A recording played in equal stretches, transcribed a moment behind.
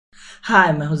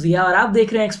हाय, मैं हूं जिया और आप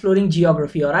देख रहे हैं एक्सप्लोरिंग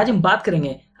जियोग्राफी। और आज हम बात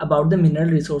करेंगे about the mineral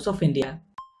resource of India.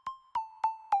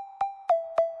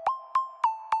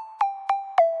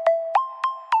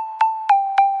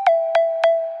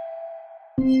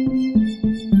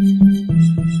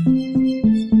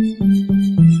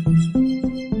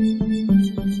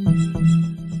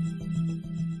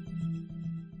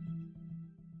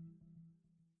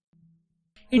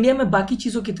 India में बाकी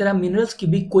चीज़ों की तरह मिनरल्स की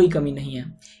भी कोई कमी नहीं है।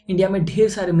 इंडिया में ढेर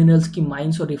सारे मिनरल्स की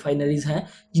माइंस और रिफाइनरीज हैं,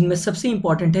 जिनमें सबसे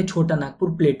इंपॉर्टेंट है छोटा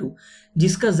नागपुर प्लेटू,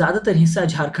 जिसका ज़्यादातर हिस्सा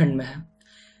झारखंड में है।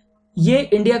 ये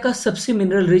इंडिया का सबसे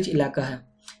मिनरल रिच इलाका है।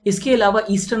 इसके अलावा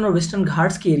ईस्टर्न और वेस्टर्न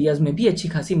घाट्स के एरियाज में भी अच्छी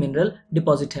खासी मिनरल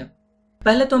डिपॉजिट है।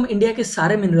 पहले तो हम इंडिया के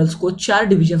सारे मिनरल्स को 4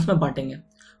 डिविजन्स में बांटेंगे: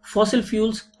 fossil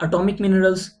fuels, atomic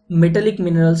minerals, metallic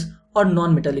minerals और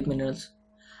नॉन मेटेलिक मिनरल्स।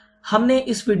 हमने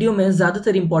इस वीडियो में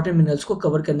ज़्यादातर इंपॉर्टेंट मिनरल्स को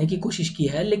कवर करने की कोशिश की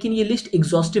है, लेकिन ये लिस्ट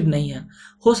एग्जॉस्टिव नहीं है।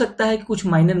 हो सकता है कि कुछ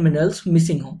माइनर मिनरल्स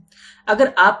मिसिंग हो।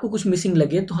 अगर आपको कुछ मिसिंग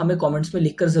लगे तो हमें कमेंट्स में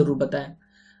लिखकर ज़रूर बताएं।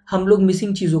 हम लोग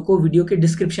मिसिंग चीज़ों को वीडियो के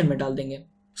डिस्क्रिप्शन में डाल देंगे।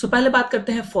 पहले बात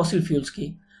करते हैं फॉसिल फ्यूल्स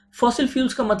की। फॉसिल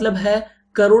फ्यूल्स का मतलब है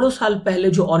करोड़ों साल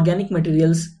पहले जो ऑर्गेनिक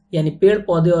मटेरियल्स यानी पेड़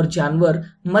पौधे और जानवर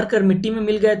मरकर मिट्टी में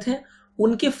मिल गए थे,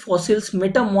 उनके फॉसिल्स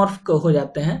मेटामॉर्फ हो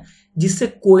जाते हैं, जिससे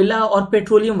कोयला और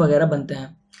पेट्रोलियम वगैरह बनते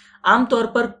हैं। आमतौर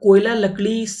पर कोयला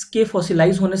लकड़ी के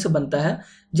फॉसिलाइज होने से बनता है।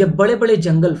 जब बड़े बड़े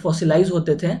जंगल फॉसिलाइज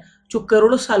होते थे, जो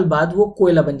करोड़ों साल बाद वो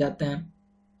कोयला बन जाते हैं।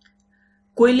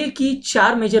 कोयले की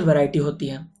 4 मेजर वैरायटी होती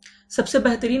है। सबसे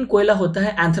बेहतरीन कोयला होता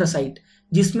है एंथ्रासाइट,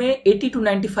 जिसमें 80 to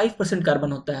 95%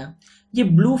 कार्बन होता है। ये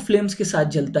ब्लू फ्लेम्स के साथ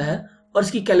जलता है और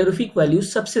इसकी कैलोरीफिक वैल्यू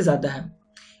सबसे ज्यादा है।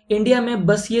 इंडिया में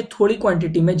बस ये थोड़ी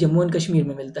क्वांटिटी में जम्मू एंड कश्मीर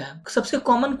में मिलता है। सबसे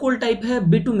कॉमन कोल टाइप है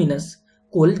बिटुमिनस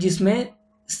कोल, जिसमें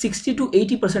 60 to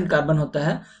 80% कार्बन होता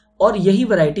है और यही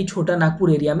वैरायटी छोटा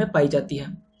नागपुर एरिया में पाई जाती है।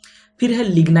 फिर है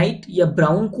लिग्नाइट या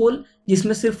ब्राउन कोल,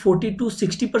 जिसमें सिर्फ 40 to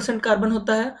 60% कार्बन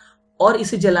होता है और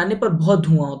इसे जलाने पर बहुत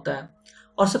धुआं होता है।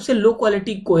 और सबसे लो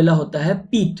क्वालिटी कोयला होता है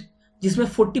पीट, जिसमें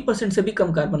 40% से भी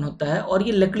कम कार्बन होता है और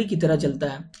ये लकड़ी की तरह जलता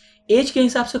है। एज के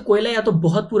हिसाब से कोयला या तो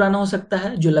बहुत पुराना हो सकता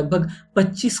है, जो लगभग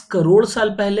 25 करोड़ साल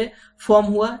पहले फॉर्म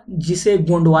हुआ, जिसे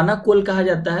गोंडवाना कोल कहा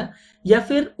जाता है, या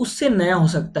फिर उससे नया हो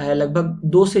सकता है, लगभग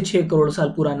 2 से 6 करोड़ साल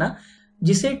पुराना,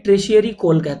 जिसे ट्रेशियरी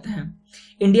कोल कहते हैं।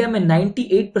 इंडिया में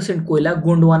 98% कोयला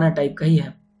गोंडवाना टाइप का ही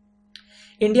है।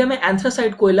 इंडिया में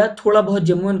एंथ्रासाइट कोयला थोड़ा बहुत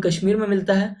जम्मू एंड कश्मीर में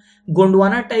मिलता है।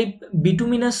 गोंडवाना टाइप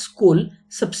बिटुमिनस कोल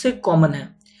सबसे कॉमन है।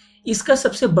 इसका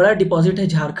सबसे बड़ा डिपॉजिट है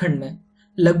झारखंड में,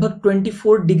 लगभग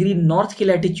 24 डिग्री नॉर्थ की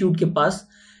लैटिट्यूड के पास।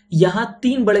 यहाँ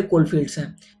 3 बड़े कोलफील्ड्स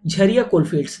हैं। झरिया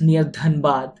कोलफील्ड्स नियर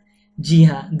धनबाद, जी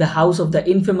हाँ, the house of the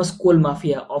infamous coal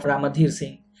mafia of Ramadhir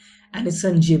Singh and his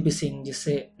son JP Singh,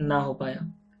 जिससे ना हो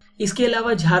पाया। इसके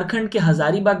अलावा झारखंड के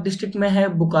हजारीबाग डिस्ट्रिक्ट में है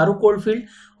बोकारो कोलफील्ड,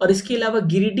 और इसके अलावा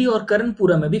गिरिडीह और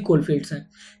कर्णपुरा में भी कोलफील्ड्स हैं।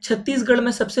 छत्तीसगढ़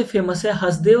में सबसे फेमस है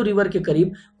हसदेव रिवर के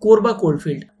करीब कोरबा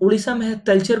कोलफील्ड। उड़ीसा में है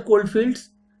तलचर कोलफील्ड्स।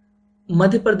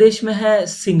 मध्य प्रदेश में है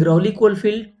सिंगरौली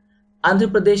कोलफील्ड। आंध्र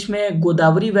प्रदेश में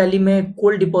गोदावरी वैली में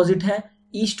कोल डिपॉजिट है,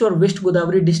 ईस्ट और वेस्ट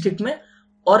गोदावरी डिस्ट्रिक्ट में।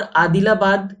 और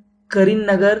आदिलाबाद,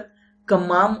 करीमनगर,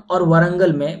 कम्माम और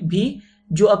वारंगल में भी,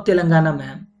 जो अब तेलंगाना में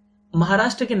है।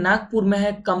 महाराष्ट्र के नागपुर में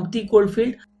है कम्पती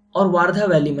कोलफील्ड और वारधा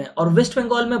वैली में। और वेस्ट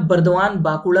बंगाल में बर्दवान,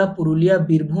 बांकुड़ा, पुरुलिया,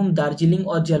 बीरभूम, दार्जिलिंग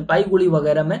और जलपाईगुड़ी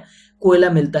वगैरह में कोयला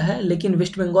मिलता है, लेकिन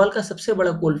वेस्ट बंगाल का सबसे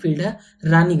बड़ा कोलफील्ड है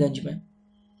रानीगंज में।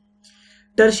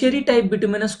 टर्शियरी टाइप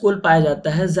बिटुमिनस कोल पाया जाता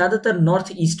है ज्यादातर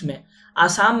नॉर्थ ईस्ट में।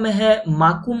 आसाम में है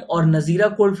माकुम और नजीरा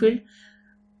कोलफील्ड।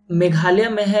 मेघालय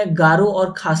में है गारो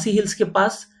और खासी हिल्स के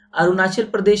पास। अरुणाचल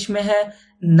प्रदेश में है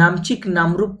नामचिक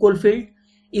नामरूप कोलफील्ड।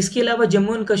 इसके अलावा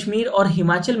जम्मू एंड कश्मीर और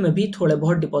हिमाचल में भी थोड़े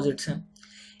बहुत डिपॉजिट्स हैं।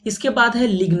 इसके बाद है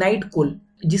लिग्नाइट कोल,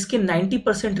 जिसके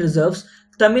 90% रिजर्व्स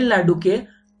तमिलनाडु के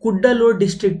कुड्डालोर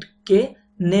डिस्ट्रिक्ट के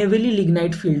नेवेली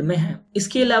लिग्नाइट फील्ड में है।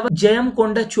 इसके अलावा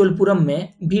जयमकोंडा चोलपुरम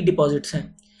में भी डिपॉजिट्स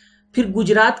हैं। फिर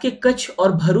गुजरात के कच्छ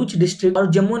और भरूच डिस्ट्रिक्ट और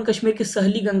जम्मू एंड कश्मीर के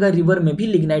सहली गंगा रिवर में भी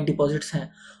लिग्नाइट डिपॉजिट्स हैं।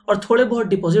 और थोड़े बहुत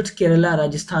डिपॉजिट्स केरला,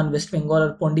 राजस्थान, वेस्ट बंगाल और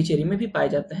पौंडीचेरी में भी पाए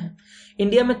जाते हैं।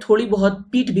 इंडिया में थोड़ी बहुत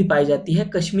पीट भी पाई जाती है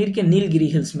कश्मीर के नीलगिरी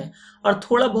हिल्स में, और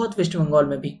थोड़ा बहुत वेस्ट बंगाल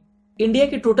में भी। इंडिया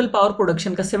के टोटल पावर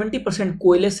प्रोडक्शन का 70%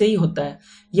 कोयले से ही होता है।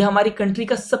 यह हमारी कंट्री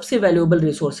का सबसे वैल्यूएबल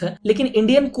रिसोर्स है, लेकिन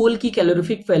इंडियन कोल की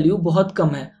कैलोरीफिक वैल्यू बहुत कम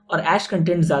है और ऐश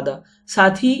कंटेंट ज्यादा।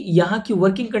 साथ ही यहाँ की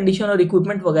वर्किंग कंडीशन और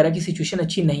इक्विपमेंट वगैरह की सिचुएशन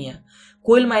अच्छी नहीं है।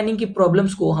 कोयल माइनिंग की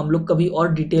प्रॉब्लम्स को हम लोग कभी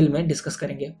और डिटेल में डिस्कस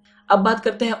करेंगे। अब बात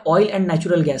करते हैं ऑयल एंड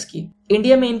नेचुरल गैस की।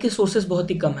 इंडिया में इनके सोर्सेज बहुत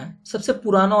ही कम है। सबसे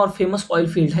पुराना और फेमस ऑयल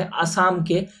फील्ड है आसाम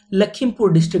के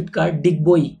लखीमपुर डिस्ट्रिक्ट का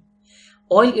डिगबोई।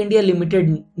 ऑयल इंडिया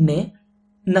लिमिटेड ने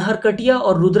नहरकटिया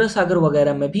और रुद्रसागर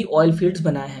वगैरह में भी ऑयल फील्ड्स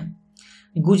बनाए हैं।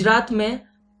 गुजरात में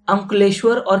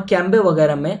अंकलेश्वर और कैम्बे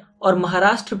वगैरह में और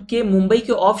महाराष्ट्र के मुंबई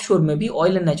के ऑफ शोर में भी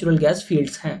oil and natural gas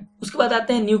fields हैं। उसके बाद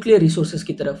आते हैं न्यूक्लियर रिसोर्सेज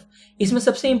की तरफ। इसमें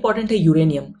सबसे इंपॉर्टेंट है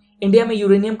यूरेनियम। इंडिया में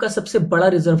यूरेनियम का सबसे बड़ा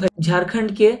रिजर्व है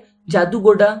झारखंड के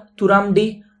जादूगोडा,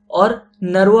 तुरामडी और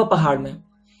नरवा पहाड़ में।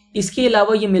 इसके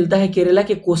अलावा ये मिलता है केरला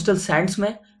के कोस्टल सैंड्स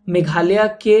में,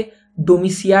 मेघालय के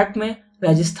डोमिसियाट में,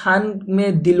 राजस्थान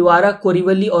में दिलवारा,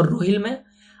 कोरिवली और रोहिल में,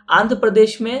 आंध्र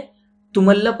प्रदेश में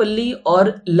तुमल्लापल्ली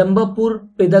और लंबापुर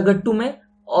पेदागट्टू में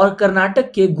और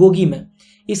कर्नाटक के गोगी में।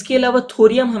 इसके अलावा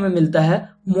थोरियम हमें मिलता है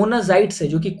मोनाजाइट से,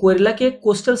 जो कि कोयला के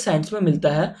कोस्टल सैंड्स में मिलता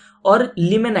है, और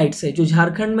लिमेनाइट से, जो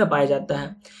झारखंड में पाया जाता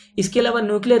है। इसके अलावा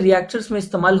न्यूक्लियर रिएक्टर्स में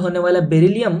इस्तेमाल होने वाला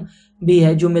बेरिलियम भी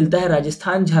है, जो मिलता है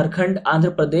राजस्थान, झारखंड, आंध्र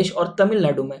प्रदेश और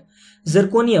तमिलनाडु में।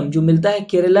 जर्कोनियम जो मिलता है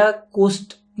केरला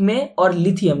कोस्ट में, और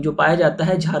लिथियम जो पाया जाता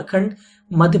है झारखंड,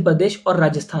 मध्य प्रदेश और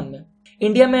राजस्थान में।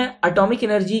 इंडिया में एटॉमिक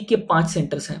एनर्जी के 5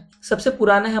 सेंटर्स हैं। सबसे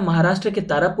पुराना है महाराष्ट्र के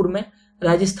तारापुर में,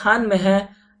 राजस्थान में है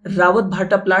रावत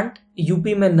भाटा प्लांट,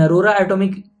 यूपी में Narora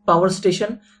atomic power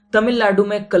station, Tamil Nadu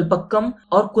में कलपक्कम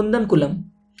और कुंदनकुलम।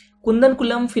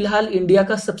 कुंदनकुलम फिलहाल इंडिया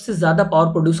का सबसे ज्यादा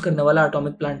पावर प्रोड्यूस करने वाला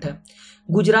एटॉमिक प्लांट है।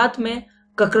 गुजरात में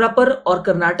ककरापर और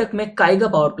कर्नाटक में काइगा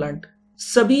पावर प्लांट।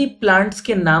 सभी प्लांट्स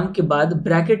के नाम के बाद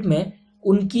ब्रैकेट में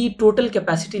उनकी टोटल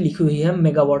कैपेसिटी लिखी हुई है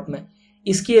मेगावाट में।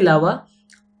 इसके अलावा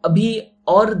अभी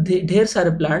और ढेर सारे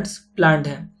प्लांट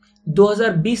हैं।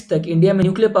 2020 तक इंडिया में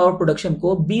न्यूक्लियर पावर प्रोडक्शन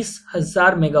को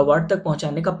 20,000 मेगावाट तक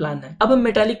पहुंचाने का प्लान है। अब हम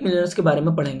मेटालिक मिनरल्स के बारे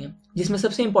में पढ़ेंगे, जिसमें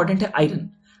सबसे इंपॉर्टेंट है आयरन।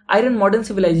 आयरन मॉडर्न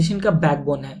सिविलाइजेशन का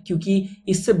बैकबोन है, क्योंकि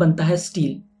इससे बनता है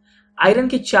स्टील। आयरन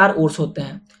के 4 ओर्स होते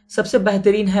हैं। सबसे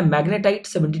बेहतरीन है मैग्नेटाइट,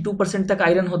 72% तक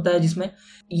आयरन होता है जिसमें,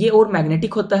 ये और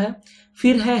मैग्नेटिक होता है।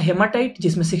 फिर है हेमाटाइट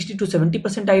जिसमें 60 to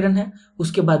 70% आयरन है।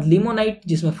 उसके बाद लिमोनाइट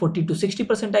जिसमें 40 to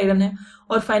 60% आयरन है,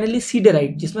 और फाइनली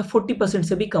सीडराइट जिसमें 40%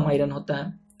 से भी कम आयरन होता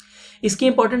है। इसके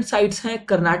इंपॉर्टेंट साइट्स हैं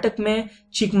कर्नाटक में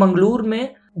चिकमंगलूर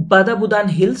में बादाबुदान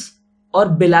हिल्स, और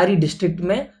बेलारी डिस्ट्रिक्ट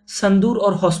में संदूर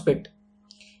और हॉस्पेट।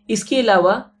 इसके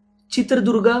अलावा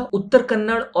चित्रदुर्गा, उत्तर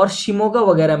कन्नड़ और शिमोगा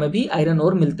वगैरह में भी आयरन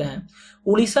ओर मिलते हैं।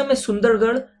 उड़ीसा में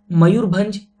सुंदरगढ़,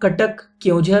 मयूरभंज, कटक,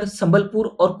 केओंझर, संबलपुर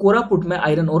और कोरापुट में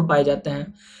आयरन ओर पाए जाते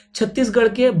हैं। छत्तीसगढ़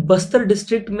के बस्तर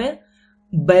डिस्ट्रिक्ट में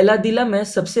बैलादिला में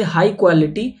सबसे हाई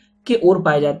क्वालिटी के ओर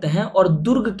पाए जाते हैं, और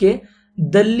दुर्ग के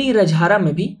दल्ली रजहारा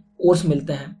में भी ओर्स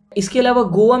मिलते हैं। इसके अलावा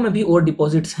गोवा में भी ओर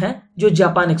डिपॉजिट्स हैं जो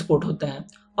जापान एक्सपोर्ट होते हैं,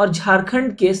 और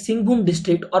झारखंड के सिंहभूम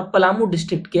डिस्ट्रिक्ट और पलामू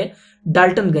डिस्ट्रिक्ट के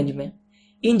डाल्टनगंज में।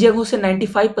 इन जगहों से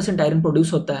 95% आयरन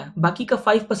प्रोड्यूस होता है। बाकी का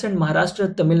 5% महाराष्ट्र,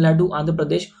 तमिलनाडु, आंध्र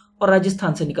प्रदेश और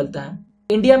राजस्थान से निकलता है।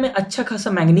 इंडिया में अच्छा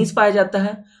खासा मैंगनीज पाया जाता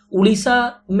है।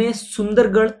 उड़ीसा में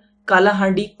सुंदरगढ़,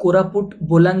 कालाहांडी, कोरापुट,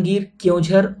 बोलांगीर,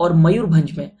 केओंझर और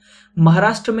मयूरभंज में।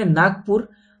 महाराष्ट्र में नागपुर,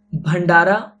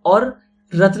 भंडारा और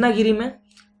रत्नागिरी में।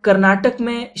 कर्नाटक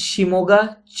में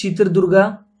शिमोगा, चित्रदुर्गा,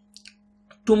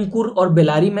 तुमकुर और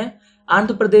बेलारी में।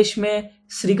 आंध्र प्रदेश में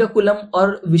श्रीकाकुलम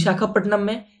और विशाखापट्टनम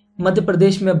में। मध्य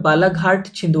प्रदेश में बालाघाट,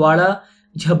 छिंदवाड़ा,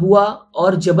 झबुआ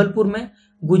और जबलपुर में।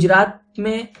 गुजरात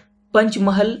में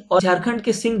पंचमहल और झारखंड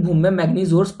के सिंहभूम में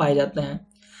मैग्नीज ओर्स पाए जाते हैं।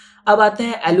 अब आते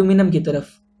हैं एल्यूमिनियम की तरफ,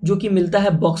 जो कि मिलता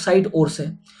है बॉक्साइट ओर से।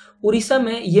 उड़ीसा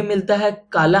में ये मिलता है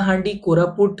कालाहांडी,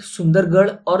 कोरापुट, सुंदरगढ़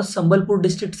और संबलपुर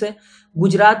डिस्ट्रिक्ट से।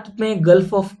 गुजरात में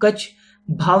गल्फ ऑफ कच्छ,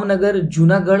 भावनगर,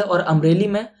 जूनागढ़ और अमरेली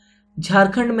में।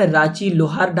 झारखंड में रांची,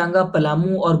 लोहारडांगा,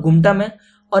 पलामू और गुमटा में।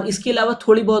 और इसके अलावा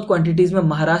थोड़ी बहुत क्वांटिटीज में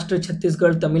महाराष्ट्र,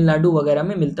 छत्तीसगढ़, तमिलनाडु वगैरह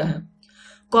में मिलता है।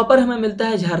 कॉपर हमें मिलता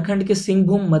है झारखंड के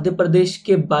सिंहभूम, मध्य प्रदेश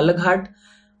के बालाघाट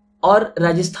और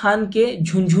राजस्थान के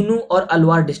झुंझुनू और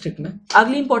अलवार डिस्ट्रिक्ट में।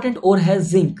 अगली इंपॉर्टेंट ओर है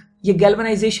जिंक। ये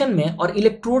गैल्वेनाइजेशन में और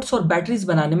इलेक्ट्रोड्स और बैटरीज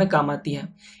बनाने में काम आती है।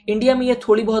 इंडिया में ये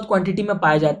थोड़ी बहुत क्वांटिटी में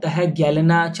पाया जाता है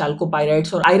गैलेना,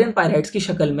 चाल्कोपाइराइट्स और आयरन पाइराइट्स की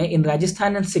शक्ल में इन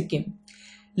राजस्थान एंड सिक्किम।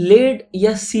 लेड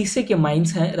या सीसे के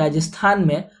माइंस हैं राजस्थान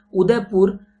में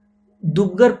उदयपुर,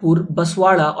 दुबगरपुर,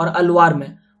 बसवाड़ा और अलवार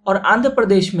में, और आंध्र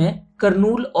प्रदेश में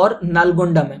करनूल और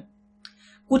नालगोंडा में।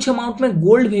 कुछ अमाउंट में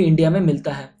गोल्ड भी इंडिया में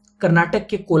मिलता है। कर्नाटक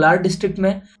के कोलार डिस्ट्रिक्ट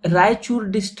में, रायचूर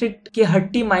डिस्ट्रिक्ट के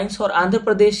हट्टी माइंस और आंध्र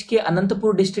प्रदेश के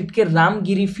अनंतपुर डिस्ट्रिक्ट के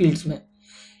रामगिरी फील्ड्स में।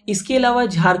 इसके अलावा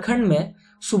झारखंड में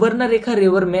सुवर्णरेखा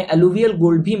रिवर में एलुवियल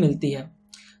गोल्ड भी मिलती है।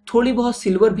 थोड़ी बहुत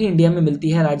सिल्वर भी इंडिया में मिलती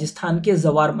है राजस्थान के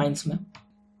जवार माइंस में।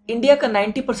 इंडिया का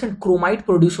 90% क्रोमाइट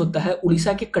प्रोड्यूस होता है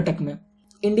उड़ीसा के कटक में।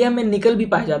 इंडिया में निकल भी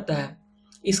पाया जाता है।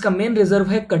 इसका मेन रिजर्व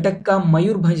है कटक का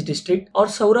मयूरभंज डिस्ट्रिक्ट और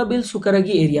सौराबिल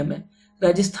सुकरगी एरिया में।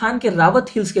 राजस्थान के रावत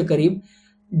हिल्स के करीब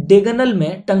डेगनल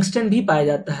में टंगस्टन भी पाया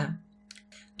जाता है।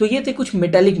 तो ये थे कुछ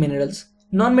metallic minerals.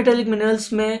 Non metallic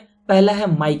minerals में पहला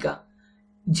है माइका।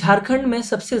 झारखंड में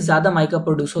सबसे ज्यादा माइका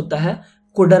प्रोड्यूस होता है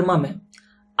कोडरमा में।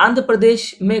 आंध्र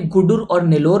प्रदेश में गुडुर और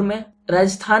नेलोर में।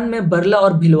 राजस्थान में बरला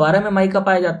और भिलवाड़ा में माइका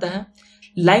पाया जाता है।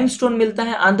 लाइमस्टोन मिलता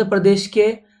है आंध्र प्रदेश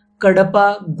के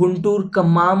कडपा, गुंटूर,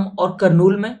 कम्माम और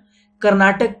करनूल में,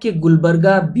 कर्नाटक के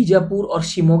गुलबर्गा, बीजापुर और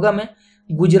शिमोगा में,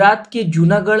 गुजरात के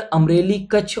जूनागढ़, अमरेली,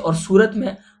 कच्छ और सूरत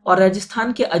में, और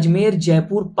राजस्थान के अजमेर,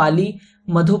 जयपुर, पाली,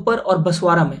 मधोपर और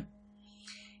बसवारा में।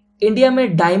 इंडिया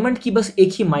में डायमंड की बस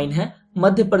एक ही माइन है,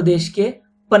 मध्य प्रदेश के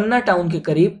पन्ना टाउन के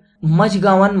करीब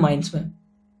मझगावन माइंस में।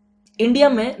 इंडिया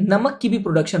में नमक की भी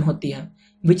प्रोडक्शन होती है,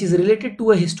 which is related to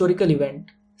a historical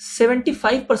event.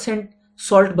 75%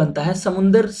 salt बनता है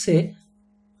समुंदर से।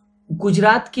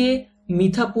 गुजरात के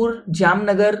मीठापुर,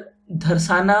 जामनगर,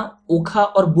 धरसाना, ओखा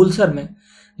और बुलसर में।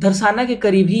 धरसाना के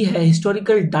करीब ही है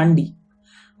हिस्टोरिकल डांडी।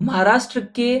 महाराष्ट्र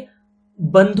के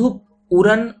बंधुप,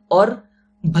 उरन और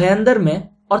भयंदर में,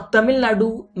 और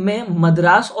तमिलनाडु में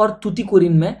मद्रास और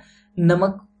तूतीकोरिन में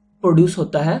नमक प्रोड्यूस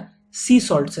होता है सी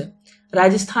सॉल्ट से।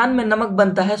 राजस्थान में नमक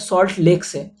बनता है सॉल्ट लेक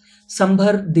से,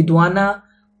 संभर, दिडवाना,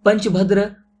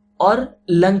 पंचभद्र और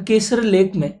लंकेसर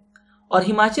लेक में, और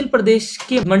हिमाचल प्रदेश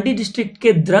के मंडी डिस्ट्रिक्ट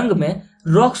के द्रंग में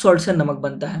रॉक सॉल्ट से नमक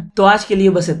बनता है। तो आज के लिए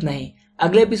बस इतना ही।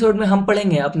 अगले एपिसोड में हम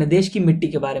पढ़ेंगे अपने देश की मिट्टी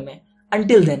के बारे में।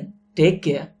 Until then, take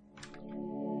care.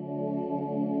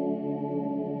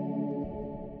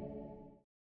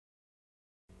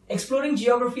 Exploring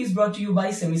Geography is brought to you by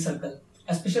Semicircle.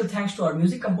 A special thanks to our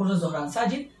music composer Zohran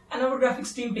Sajid and our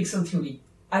graphics team Pixel Theory.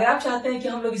 अगर आप चाहते हैं कि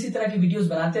हम लोग इसी तरह की वीडियोस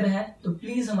बनाते रहें तो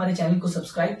प्लीज हमारे चैनल को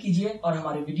सब्सक्राइब कीजिए और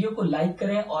हमारे वीडियो को लाइक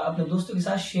करें और अपने दोस्तों के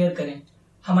साथ शेयर करें।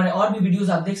 हमारे और भी वीडियोस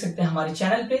आप देख सकते हैं हमारे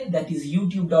चैनल पे, that is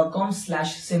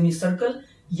youtube.com/semicircle,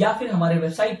 या फिर हमारे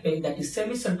वेबसाइट पे, that is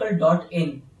semicircle.in।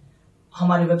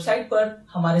 हमारे वेबसाइट पर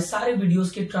हमारे सारे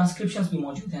वीडियोस के ट्रांसक्रिप्शंस भी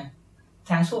मौजूद हैं।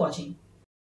 Thanks for watching.